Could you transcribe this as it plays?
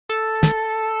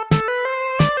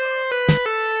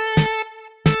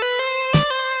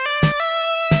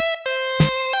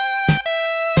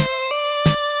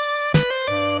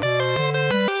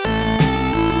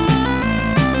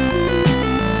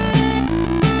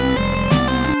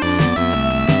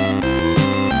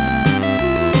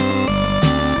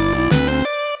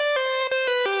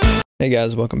Hey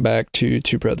guys, welcome back to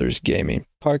Two Brothers Gaming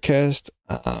Podcast.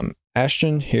 I'm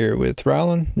Ashton here with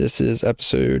Rylan. This is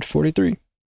episode 43.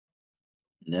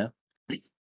 Yeah.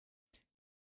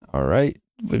 All right.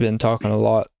 We've been talking a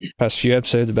lot past few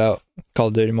episodes about Call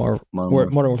of Duty Modern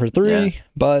Warfare 3,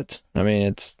 but I mean,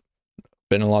 it's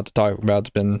been a lot to talk about. It's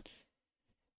been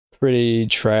pretty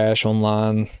trash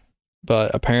online,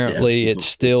 but apparently it's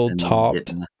still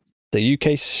topped the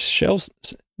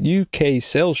UK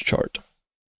sales chart.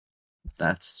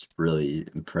 That's really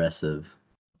impressive.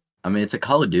 I mean, it's a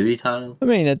Call of Duty title. I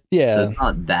mean, So it's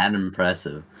not that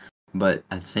impressive. But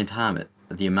at the same time,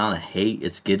 the amount of hate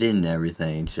it's getting and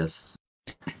everything, just,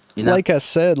 you know. Like I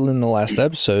said in the last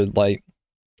episode, like,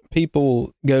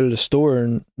 people go to the store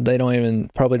and they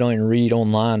probably don't even read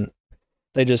online.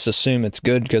 They just assume it's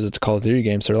good because it's a Call of Duty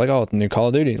game. So they're like, oh, it's a new Call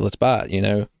of Duty, let's buy it, you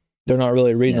know. They're not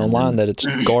really reading online that it's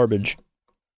garbage.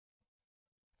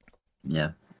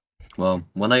 Yeah. Well,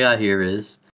 what I got here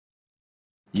is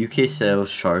UK sales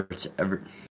charts.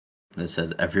 It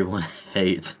says everyone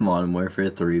hates Modern Warfare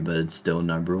 3, but it's still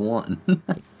number one.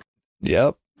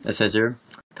 Yep. It says here,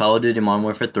 Call of Duty Modern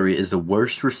Warfare 3 is the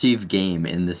worst received game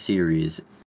in the series,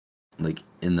 like,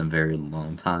 in a very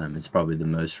long time. It's probably the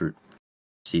most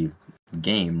received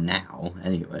game now,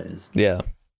 anyways. Yeah.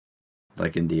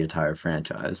 Like, in the entire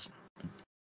franchise.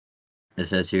 It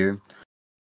says here,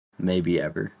 maybe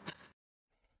ever.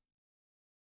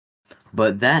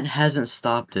 But that hasn't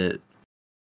stopped it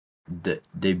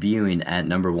debuting at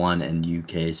number one in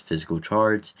UK's physical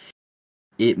charts.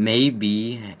 It may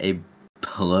be a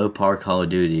below par Call of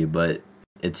Duty, but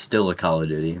it's still a Call of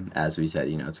Duty. As we said,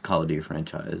 you know, it's a Call of Duty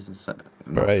franchise. It's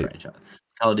right. Franchise.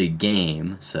 Call of Duty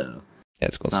game, so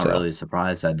it's not really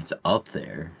surprised that it's up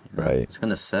there. You know? Right. It's going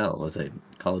to sell as a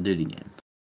Call of Duty game.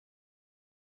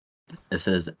 It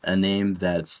says a name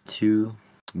that's too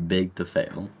big to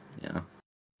fail. Yeah.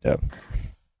 Yep.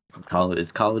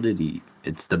 It's Call of Duty.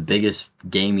 It's the biggest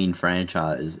gaming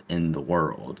franchise in the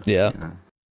world. Yeah. You know?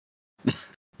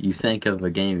 You think of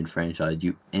a gaming franchise,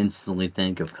 you instantly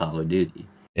think of Call of Duty.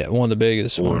 Yeah, one of the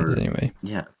biggest ones anyway.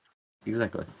 Yeah,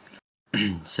 exactly.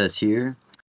 Says here,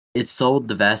 it sold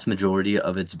the vast majority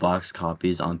of its box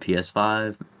copies on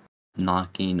PS5,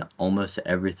 knocking almost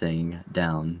everything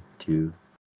down to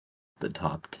the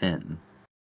top 10.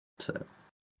 So,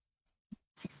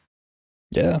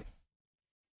 yeah,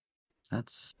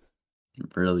 that's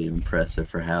really impressive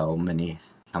for how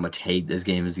much hate this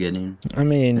game is getting. I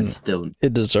mean,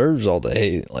 it deserves all the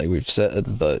hate, like we've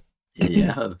said, but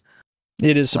yeah,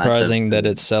 it is surprising that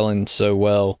it's selling so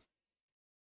well.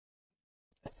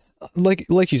 Like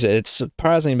you said, it's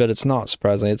surprising, but it's not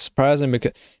surprising. It's surprising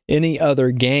because any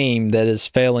other game that is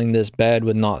failing this bad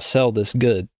would not sell this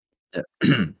good.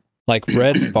 Like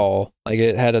Redfall, like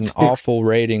it had an awful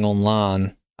rating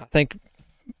online. I think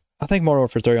Modern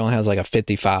Warfare 3 only has like a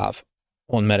 55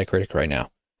 on Metacritic right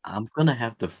now. I'm gonna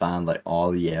have to find like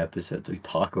all the episodes we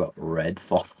talk about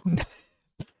Redfall.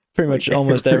 Pretty much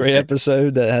almost every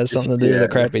episode that has something to do with a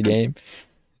crappy game.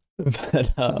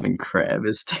 But I mean, crap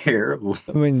is terrible.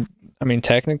 I mean,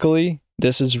 technically,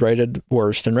 this is rated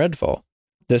worse than Redfall.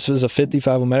 This was a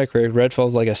 55 on Metacritic.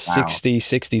 Redfall's like a 60,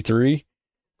 63.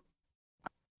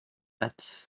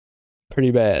 That's pretty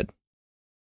bad.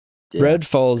 Yeah,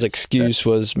 Redfall's excuse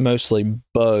was mostly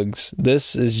bugs.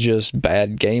 This is just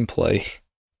bad gameplay.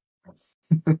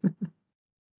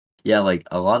 Yeah, like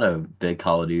a lot of big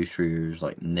Call of Duty streamers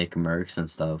like Nick Merckx and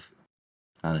stuff.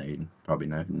 I know you probably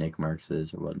know who Nick Merckx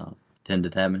is or whatnot. Tend to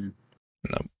tap in?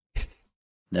 Nope.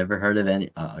 Never heard of any?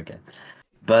 Oh, okay.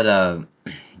 But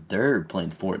they're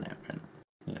playing Fortnite right now.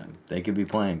 You know, they could be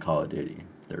playing Call of Duty.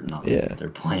 They're not. Yeah. They're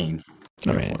playing.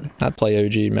 I mean, I play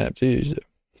OG map too. So.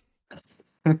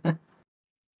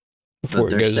 Before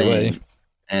it goes away.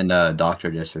 And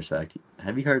Dr. Disrespect.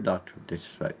 Have you heard Dr.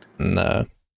 Disrespect? No.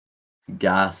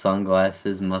 Guy,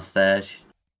 sunglasses, mustache.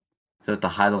 Just the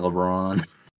height of LeBron.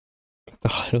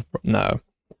 No.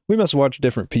 We must watch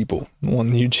different people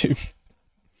on YouTube.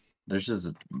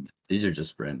 These are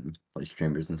just random like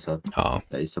streamers and stuff. Oh.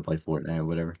 They used to play Fortnite or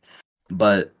whatever.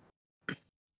 But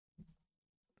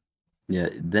yeah,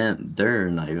 then they're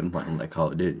not even playing like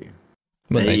Call of Duty.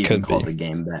 But they even could call the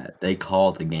game bad. They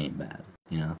call the game bad,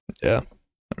 you know? Yeah.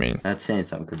 I mean, that's saying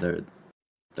something because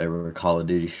they were Call of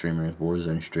Duty streamers,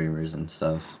 Warzone streamers and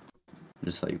stuff.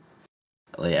 Just like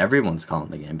everyone's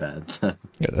calling the game bad. So.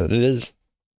 Yeah, it is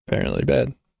apparently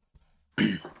bad.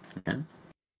 Yeah.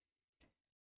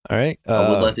 All right. I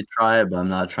would like to try it, but I'm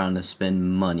not trying to spend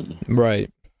money.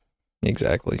 Right.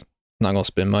 Exactly. Not going to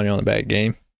spend money on a bad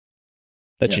game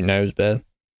that you know is bad.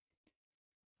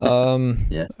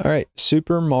 Yeah. All right.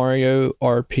 Super Mario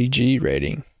RPG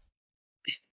rating.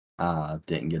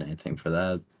 Didn't get anything for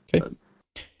that. Okay.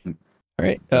 All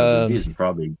right. The reviews are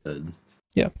probably good.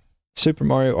 Yeah. Super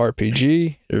Mario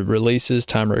RPG releases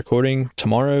time of recording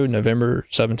tomorrow, November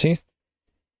 17th,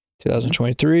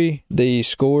 2023. The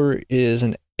score is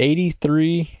an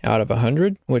 83 out of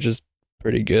 100, which is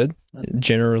pretty good,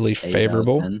 generally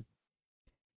favorable,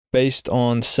 based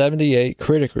on 78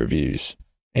 critic reviews.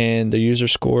 And the user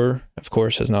score, of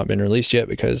course, has not been released yet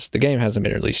because the game hasn't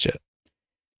been released yet.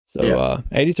 So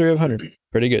 83 of 100,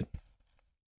 pretty good.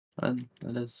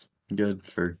 That is good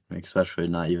for especially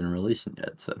not even releasing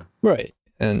yet. So right,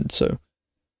 and so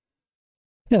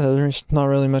yeah, there's not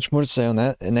really much more to say on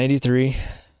that. An 83,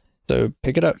 so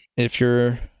pick it up if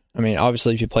you're. I mean,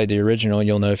 obviously, if you played the original,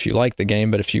 you'll know if you like the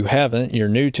game. But if you haven't, you're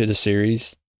new to the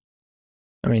series.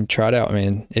 I mean, try it out. I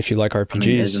mean, if you like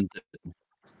RPGs,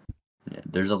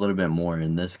 there's a little bit more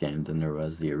in this game than there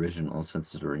was the original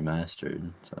since it's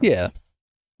remastered. So. Yeah,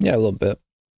 a little bit.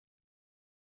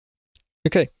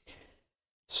 Okay.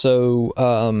 So,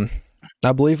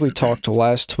 I believe we talked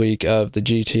last week of the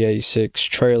GTA 6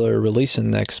 trailer releasing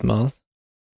next month.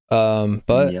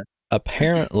 But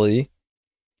apparently,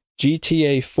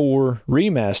 GTA 4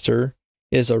 Remaster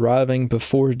is arriving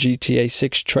before GTA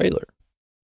 6 trailer.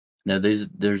 No,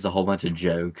 there's a whole bunch of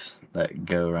jokes that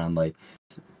go around, like,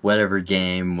 whatever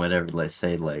game, whatever, let's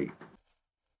say, like,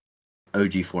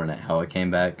 OG Fortnite, how it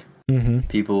came back. Mm-hmm.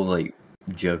 People, like,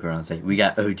 joke around and say, we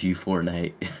got OG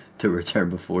Fortnite to return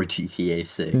before GTA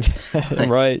 6. Like,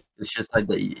 right. It's just like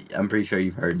that. I'm pretty sure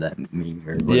you've heard that meme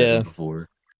or whatever before.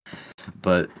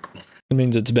 But it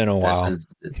means it's been a while.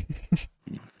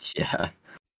 Yeah.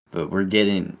 But we're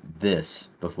getting this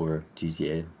before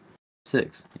GTA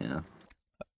 6, you know.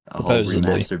 A whole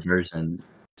remastered version,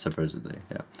 supposedly,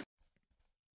 yeah.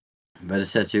 But it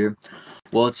says here,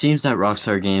 well, it seems that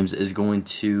Rockstar Games is going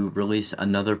to release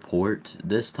another port,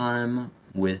 this time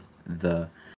with the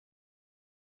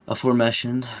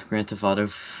aforementioned Grand Theft Auto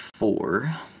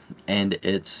 4, and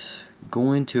it's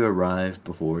going to arrive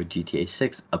before GTA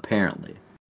 6, apparently.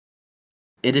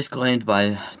 It is claimed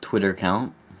by Twitter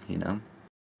account, you know,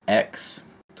 X,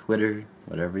 Twitter,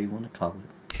 whatever you want to call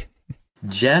it,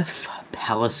 Jeff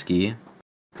Palisky,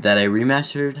 that a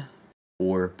remastered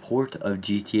or port of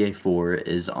GTA 4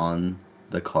 is on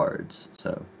the cards,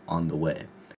 so on the way.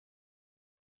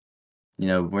 You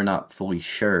know, we're not fully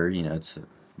sure, you know, it's a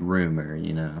rumor,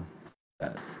 you know,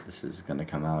 that this is going to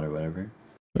come out or whatever.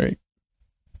 Right.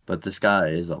 But this guy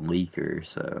is a leaker,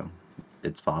 so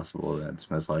it's possible that's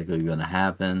most likely going to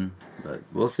happen, but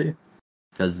we'll see.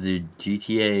 Because the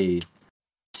GTA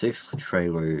 6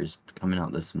 trailer is coming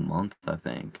out this month, I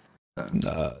think.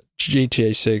 So.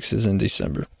 GTA 6 is in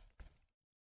December.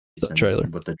 The trailer.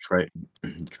 But the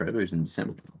trailer is in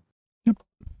December. Yep.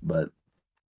 But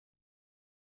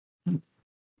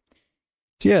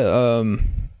yeah,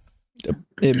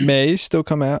 it may still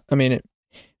come out. I mean,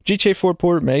 GTA 4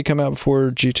 port may come out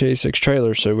before GTA 6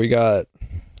 trailer, so we got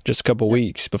just a couple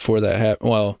weeks before that happens.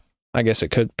 Well, I guess it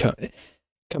could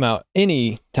come out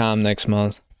any time next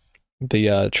month,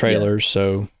 the trailers,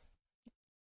 so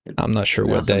I'm not sure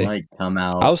what day. Might come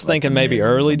out, I was thinking maybe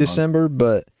early December,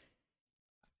 but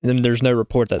then there's no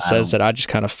report that says that. I just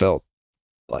kind of felt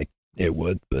like it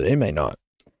would, but it may not.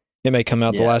 It may come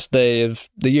out the last day of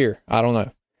the year. I don't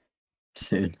know.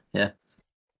 Soon, yeah.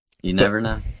 You never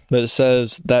know. But it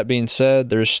says, that being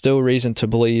said, there's still reason to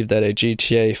believe that a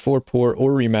GTA 4 port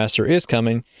or remaster is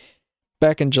coming.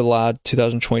 Back in July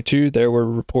 2022, there were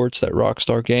reports that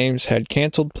Rockstar Games had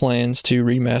canceled plans to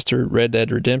remaster Red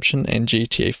Dead Redemption and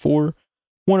GTA 4,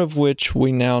 one of which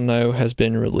we now know has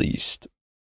been released.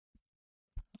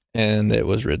 And it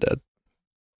was Red Dead.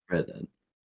 Red Dead.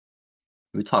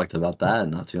 We talked about that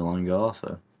not too long ago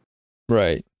also.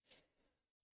 Right.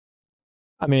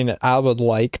 I mean, I would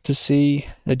like to see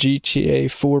a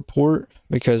GTA 4 port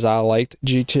because I liked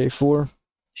GTA 4.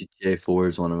 GTA 4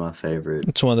 is one of my favorites.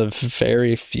 It's one of the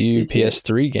very few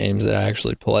PS3 games that I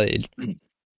actually played.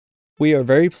 We are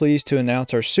very pleased to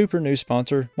announce our super new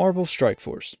sponsor, Marvel Strike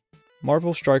Force.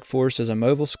 Marvel Strike Force is a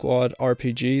mobile squad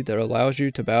RPG that allows you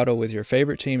to battle with your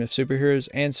favorite team of superheroes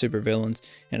and supervillains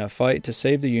in a fight to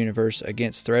save the universe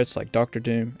against threats like Doctor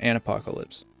Doom and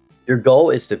Apocalypse. Your goal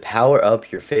is to power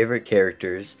up your favorite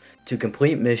characters, to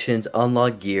complete missions,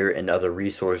 unlock gear and other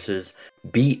resources,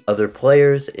 beat other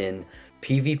players in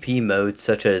PvP modes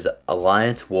such as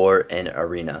Alliance, War, and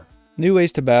Arena. New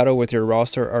ways to battle with your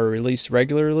roster are released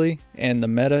regularly, and the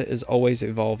meta is always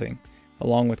evolving.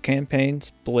 Along with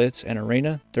campaigns, Blitz, and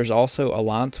Arena, there's also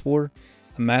Alliance War,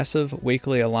 a massive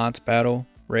weekly Alliance battle,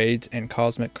 raids, and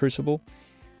Cosmic Crucible.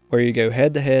 where you go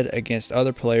head-to-head against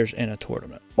other players in a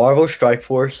tournament. Marvel Strike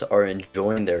Force are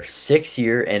enjoying their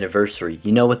 6-year anniversary.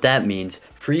 You know what that means.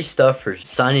 Free stuff for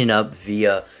signing up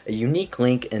via a unique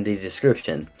link in the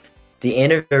description. The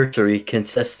anniversary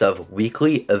consists of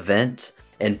weekly events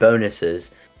and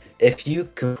bonuses. If you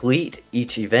complete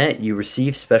each event, you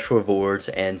receive special rewards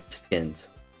and skins.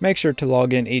 Make sure to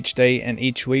log in each day and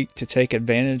each week to take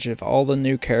advantage of all the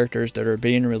new characters that are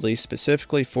being released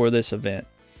specifically for this event.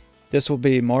 This will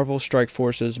be Marvel Strike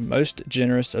Force's most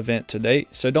generous event to date,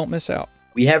 so don't miss out.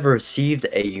 We have received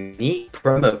a unique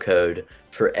promo code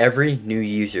for every new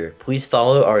user. Please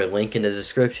follow our link in the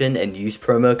description and use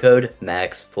promo code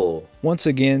MAXPULL. Once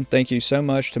again, thank you so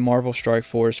much to Marvel Strike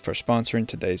Force for sponsoring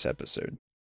today's episode.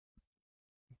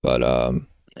 But,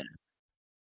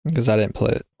 because I didn't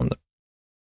play it on the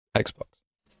Xbox.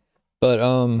 But,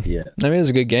 yeah. I mean, it was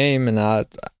a good game, and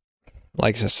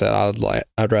like I said,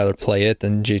 I'd rather play it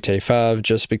than GTA 5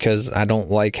 just because I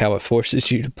don't like how it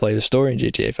forces you to play the story in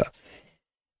GTA 5.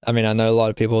 I mean, I know a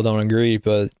lot of people don't agree,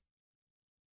 but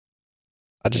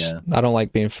I don't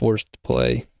like being forced to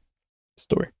play the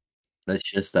story. That's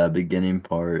just that beginning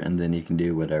part, and then you can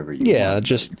do whatever you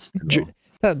want. Yeah,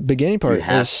 that beginning part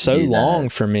is so long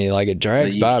for me. Like, it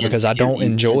drags by because I don't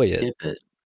enjoy it.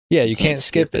 Yeah, you can't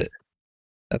skip it.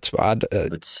 That's why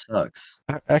it sucks.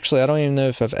 Actually, I don't even know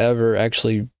if I've ever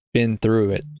actually been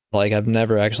through it. Like, I've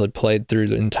never actually played through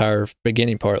the entire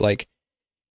beginning part. Like,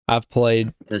 I've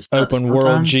played open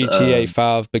world GTA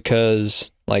 5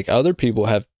 because, like, other people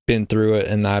have been through it,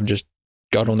 and I've just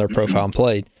got on their profile and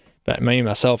played. But me,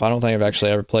 myself, I don't think I've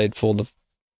actually ever played through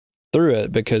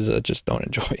it because I just don't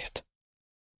enjoy it.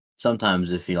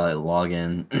 Sometimes if you, like, log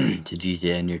in to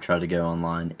GTA and you try to go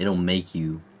online, it'll make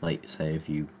you, like, say if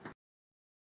you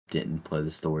didn't play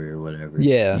the story or whatever.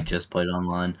 Yeah. You just played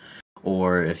online.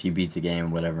 Or if you beat the game or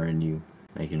whatever and you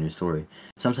make a new story.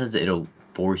 Sometimes it'll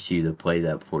force you to play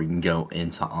that before you can go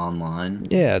into online.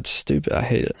 Yeah, it's stupid. I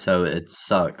hate it. So it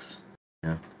sucks.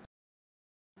 Yeah.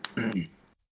 Yeah,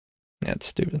 it's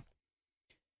stupid.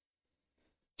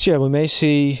 So yeah, we may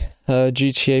see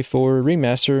GTA 4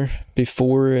 Remaster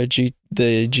before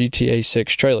the GTA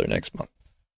 6 trailer next month.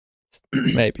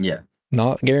 Maybe. Yeah.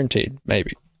 Not guaranteed.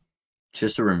 Maybe.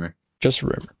 Just a rumor. Just a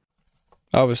rumor.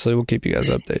 Obviously, we'll keep you guys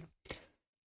updated.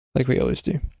 Like we always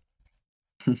do.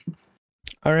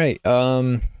 All right.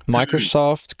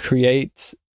 Microsoft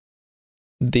creates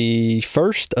the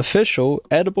first official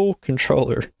edible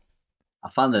controller. I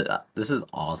find that this is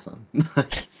awesome.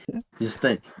 Just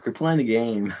think, you're playing a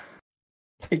game.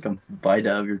 Take a bite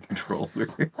out of your controller.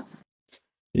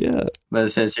 Yeah. But it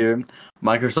says here,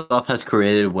 Microsoft has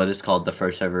created what is called the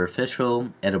first ever official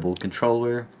edible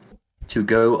controller to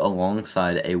go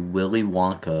alongside a Willy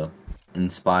Wonka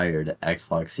inspired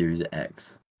Xbox Series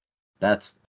X.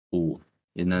 That's cool.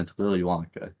 You know, it's Willy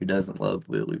Wonka. Who doesn't love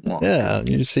Willy Wonka? Yeah,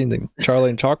 you've seen the Charlie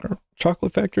and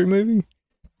Chocolate Factory movie?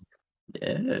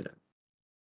 Yeah.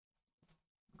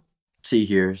 See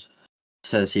here,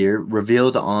 says here,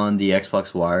 revealed on the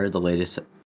Xbox Wire, the latest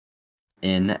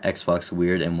in Xbox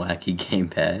Weird and Wacky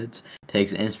Gamepads,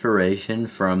 takes inspiration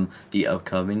from the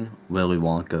upcoming Willy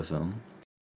Wonka film.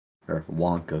 Or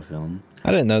Wonka film.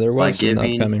 I didn't know there was an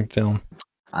upcoming film.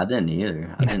 I didn't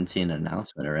either. I didn't see an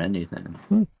announcement or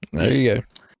anything. There you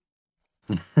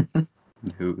go.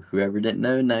 Whoever didn't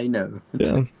know, now you know.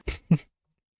 Yeah.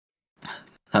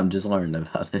 I'm just learning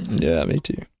about it. Yeah, me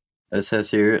too. It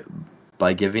says here,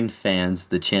 by giving fans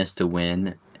the chance to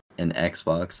win an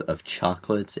Xbox of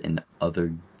chocolates and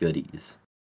other goodies.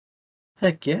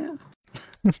 Heck yeah.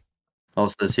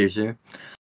 Also says here,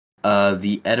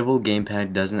 the edible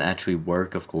gamepad doesn't actually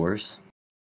work, of course.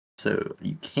 So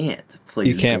you can't play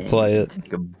You can't play it.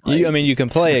 You can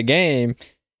play a game,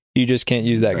 you just can't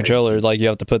use that controller. Like, you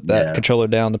have to put that controller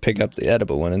down to pick up the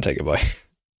edible one and take a bite.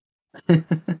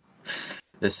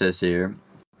 It says here,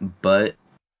 but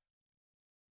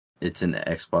it's an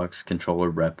Xbox controller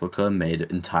replica made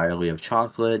entirely of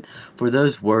chocolate. For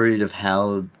those worried of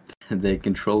how they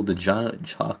control the giant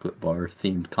chocolate bar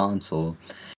themed console,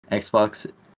 Xbox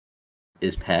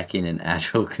is packing an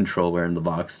actual controller in the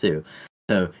box too.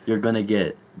 So you're gonna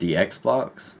get the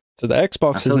Xbox. So the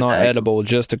Xbox is not edible,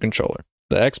 just a controller.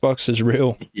 The Xbox is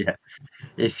real. Yeah.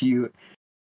 If you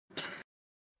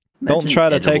don't try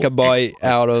to take a bite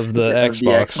out of the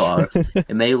Xbox.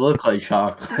 It may look like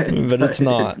chocolate, but it's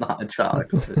not. It's not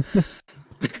chocolate.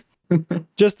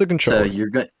 Just the controller. So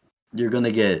you're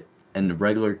gonna get a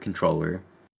regular controller,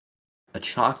 a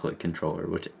chocolate controller,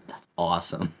 which that's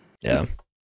awesome. Yeah.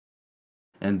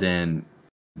 And then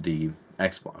the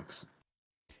Xbox.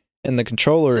 And the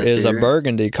controller is a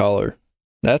burgundy color.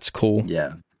 That's cool.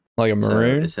 Yeah. Like a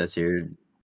maroon. So it says here,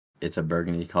 it's a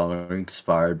burgundy color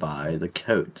inspired by the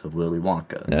coat of Willy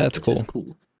Wonka. That's cool. Is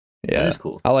cool. Yeah, that is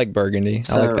cool. I like burgundy.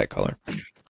 So, I like that color.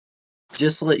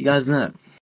 Just to let you guys know,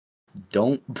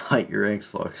 don't bite your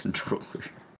Xbox controller.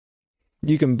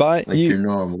 You can bite your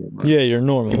normal one. Yeah, your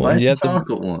normal one. You have the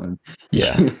chocolate one.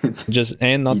 Yeah,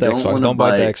 and not the Xbox. Don't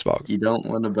bite the Xbox. You don't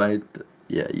want to bite.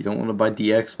 You don't want to bite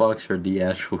the Xbox or the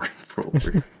actual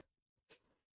controller.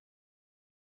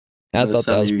 I thought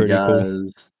that was pretty cool.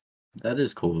 That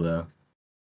is cool though.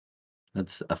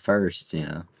 That's a first, you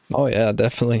know. Oh yeah,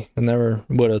 definitely. I never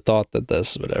would have thought that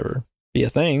this would ever be a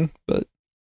thing, but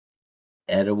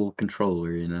edible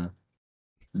controller, you know.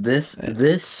 This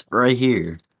right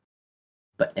here,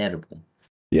 but edible.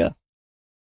 Yeah.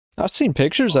 I've seen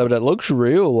pictures of it. It looks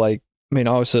real. Like, I mean,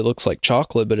 obviously it looks like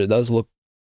chocolate, but it does look,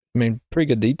 I mean, pretty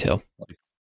good detail.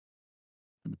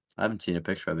 I haven't seen a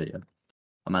picture of it yet.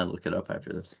 I might look it up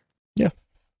after this. Yeah.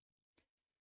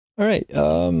 All right.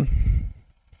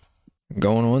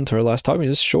 Going on to our last topic.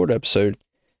 This is a short episode.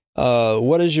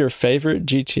 What is your favorite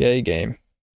GTA game?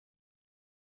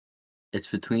 It's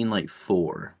between like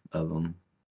 4 of them.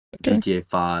 Okay. GTA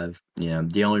 5. You know,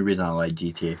 the only reason I like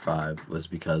GTA 5 was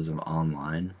because of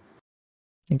online.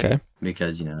 Okay.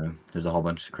 Because, you know, there's a whole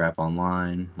bunch of crap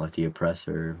online, like the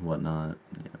oppressor, whatnot.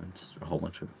 You know, it's a whole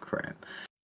bunch of crap.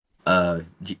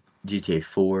 GTA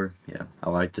 4, yeah, I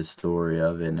like the story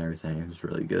of it and everything. It was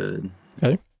really good.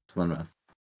 Okay. It's one of my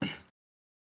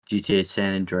GTA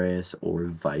San Andreas or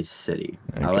Vice City.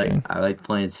 Okay. I like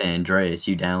playing San Andreas.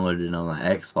 You downloaded it on my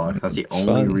Xbox. That's the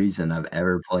only fun. reason I've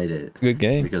ever played it. It's a good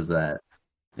game. Because of that.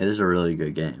 It is a really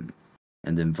good game.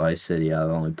 And then Vice City,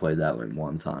 I've only played that like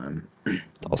one time.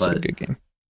 Also a good game.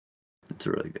 It's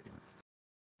a really good game.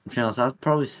 To be honest, I'd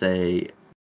probably say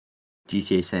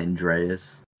GTA San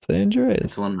Andreas. San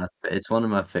Andreas. It's one of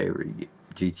my favorite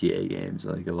GTA games,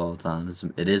 like, of all time.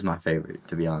 It is my favorite,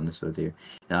 to be honest with you.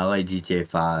 Now, I like GTA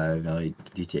 5, I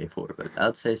like GTA 4, but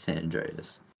I'd say San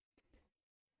Andreas.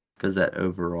 Because that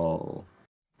overall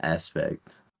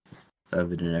aspect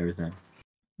of it and everything.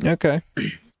 Okay.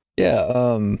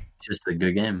 Yeah. Just a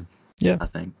good game. Yeah. I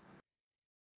think.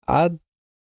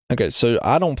 Okay, so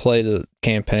I don't play the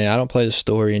campaign. I don't play the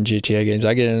story in GTA games.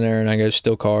 I get in there and I go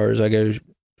steal cars. I go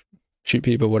shoot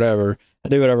people, whatever. I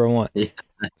do whatever I want. Yeah.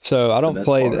 So I don't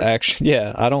play the actual.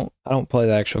 Yeah, I don't play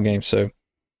the actual game. So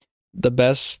the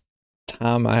best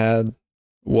time I had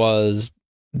was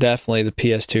definitely the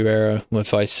PS2 era with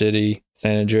Vice City,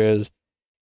 San Andreas.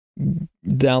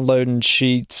 Downloading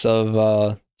sheets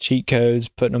of cheat codes,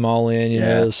 putting them all in. You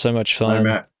know, it was so much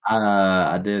fun.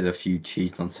 I did a few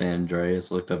cheats on San Andreas.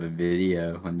 Looked up a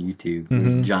video on YouTube. It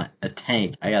was a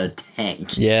tank. I got a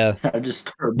tank. Yeah, I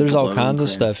just there's all kinds of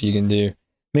stuff you can do.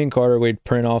 Me and Carter, we'd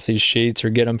print off these sheets or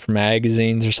get them from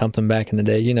magazines or something back in the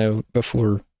day. You know,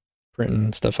 before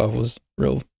printing stuff off was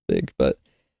real big. But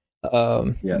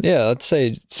yeah, I'd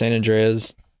say San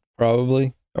Andreas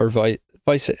probably, or Vice.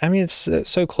 I mean, it's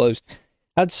so close.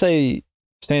 I'd say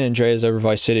San Andreas over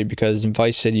Vice City because in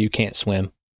Vice City you can't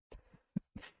swim.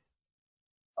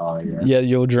 Oh yeah. Yeah,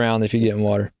 you'll drown if you get in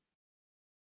water.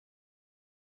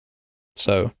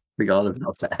 So forgot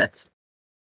about that.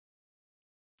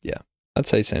 Yeah, I'd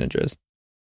say San Andreas.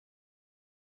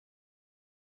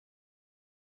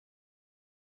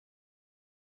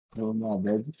 Oh my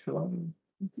baby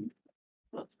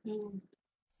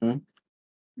Hmm?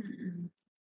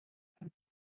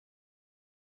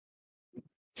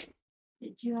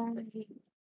 Did you already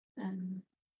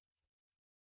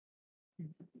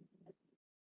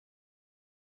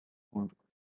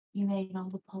you made all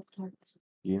the Pop-Tarts?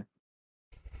 Yeah.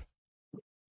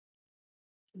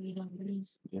 You eat all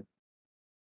these? Yeah.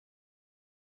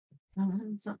 I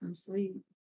want something sweet.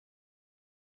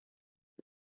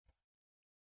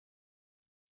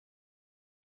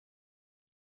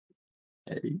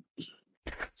 Hey.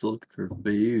 Just looking for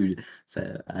food.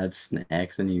 So I have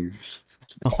snacks in here.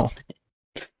 Oh,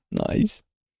 nice.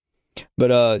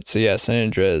 But so yeah, San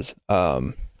Andreas.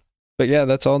 But yeah,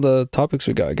 that's all the topics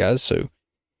we got, guys. So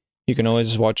you can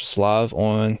always watch us live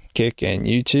on Kick and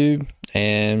YouTube,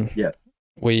 and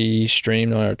we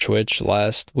streamed on our Twitch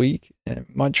last week, and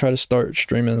might try to start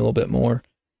streaming a little bit more.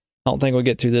 I don't think we'll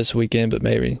get to this weekend, but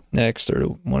maybe next or the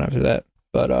one after that.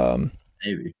 But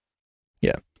maybe.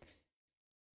 Yeah.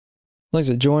 Like I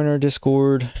said, join our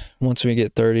Discord. Once we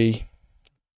get 30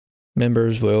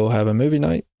 members, we'll have a movie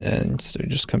night, and so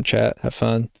just come chat, have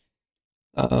fun.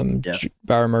 Buy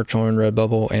our merch on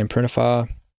Redbubble and Printify,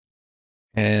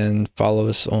 and follow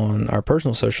us on our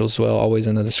personal socials as well, always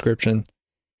in the description.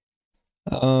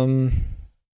 Our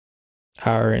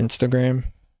Instagram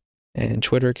and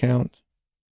Twitter account.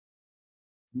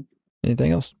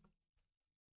 Anything else?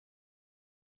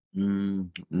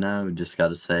 No, just got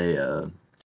to say,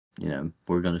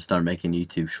 we're going to start making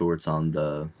YouTube shorts on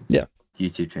the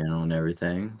YouTube channel and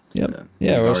everything. Yep. So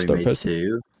Yeah, we've we'll already start made posting.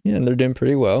 2. Yeah, and they're doing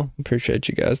pretty well. Appreciate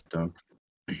you guys.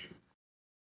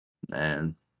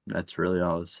 And that's really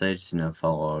all I'll say. Just,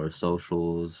 follow our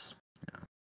socials.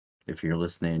 If you're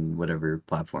listening, whatever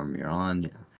platform you're on,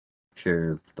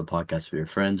 share the podcast with your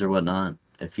friends or whatnot.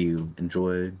 If you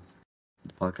enjoy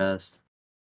the podcast.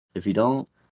 If you don't,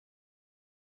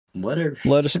 whatever.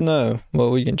 Let us know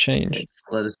what we can change. Just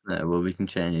let us know what we can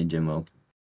change, and we'll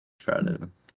try to.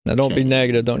 Now, don't be change.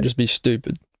 negative. Don't just be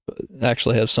stupid. But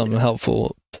actually have something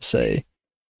helpful to say.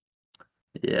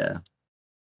 Yeah.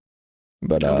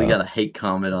 But we got a hate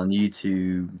comment on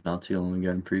YouTube not too long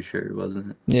ago. I'm pretty sure, wasn't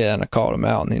it? Yeah, and I called him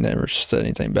out, and he never said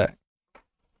anything back.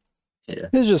 Yeah.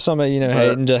 It's just somebody,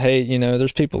 hating to hate.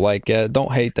 There's people like that.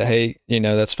 Don't hate the hate.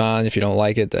 That's fine. If you don't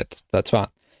like it, that's fine.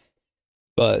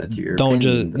 But don't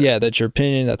just, that's your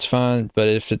opinion. That's fine. But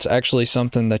if it's actually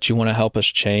something that you want to help us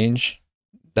change,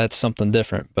 that's something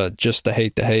different. But just to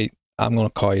hate the hate, I'm going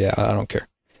to call you out. I don't care.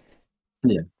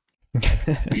 Yeah.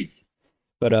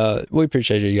 But we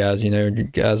appreciate you guys. You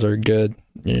guys are good.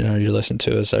 You listen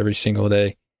to us every single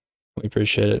day. We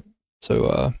appreciate it. So,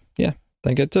 I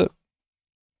think that's it.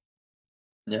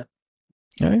 Yeah.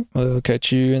 All right. We'll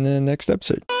catch you in the next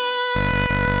episode.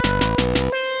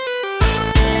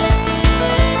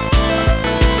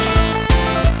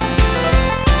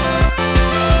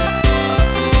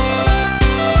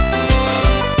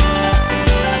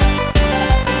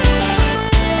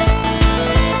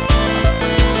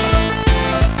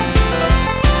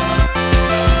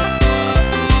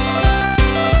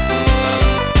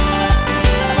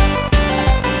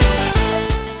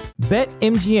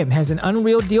 BetMGM has an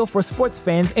unreal deal for sports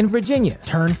fans in Virginia.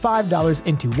 Turn $5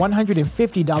 into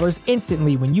 $150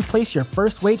 instantly when you place your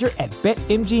first wager at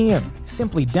BetMGM.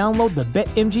 Simply download the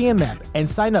BetMGM app and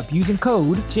sign up using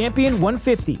code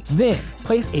Champion150. Then,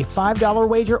 place a $5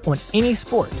 wager on any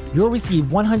sport. You'll receive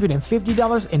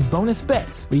 $150 in bonus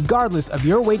bets, regardless of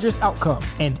your wager's outcome.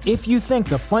 And if you think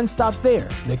the fun stops there,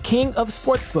 the king of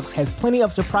sportsbooks has plenty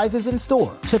of surprises in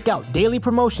store. Check out daily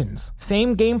promotions,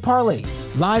 same-game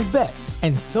parlays, live bets,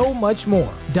 and so much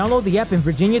more. Download the app in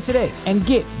Virginia today and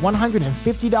get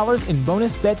 $150 in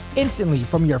bonus bets instantly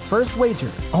from your first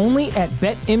wager. Only at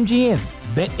BetMGM.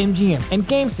 BetMGM and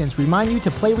GameSense remind you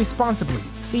to play responsibly.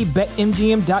 See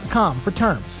BetMGM.com for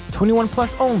terms. 21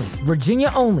 plus only. Virginia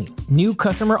only. New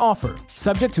customer offer.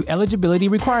 Subject to eligibility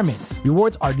requirements.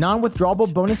 Rewards are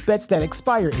non-withdrawable bonus bets that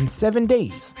expire in 7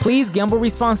 days. Please gamble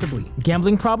responsibly.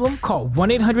 Gambling problem? Call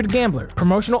 1-800-GAMBLER.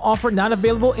 Promotional offer not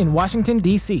available in Washington,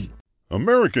 D.C.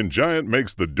 American Giant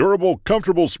makes the durable,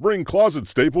 comfortable spring closet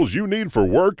staples you need for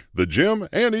work, the gym,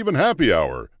 and even happy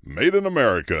hour. Made in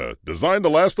America. Designed to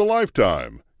last a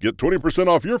lifetime. Get 20%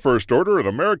 off your first order at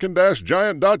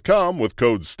American-Giant.com with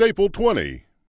code STAPLE20.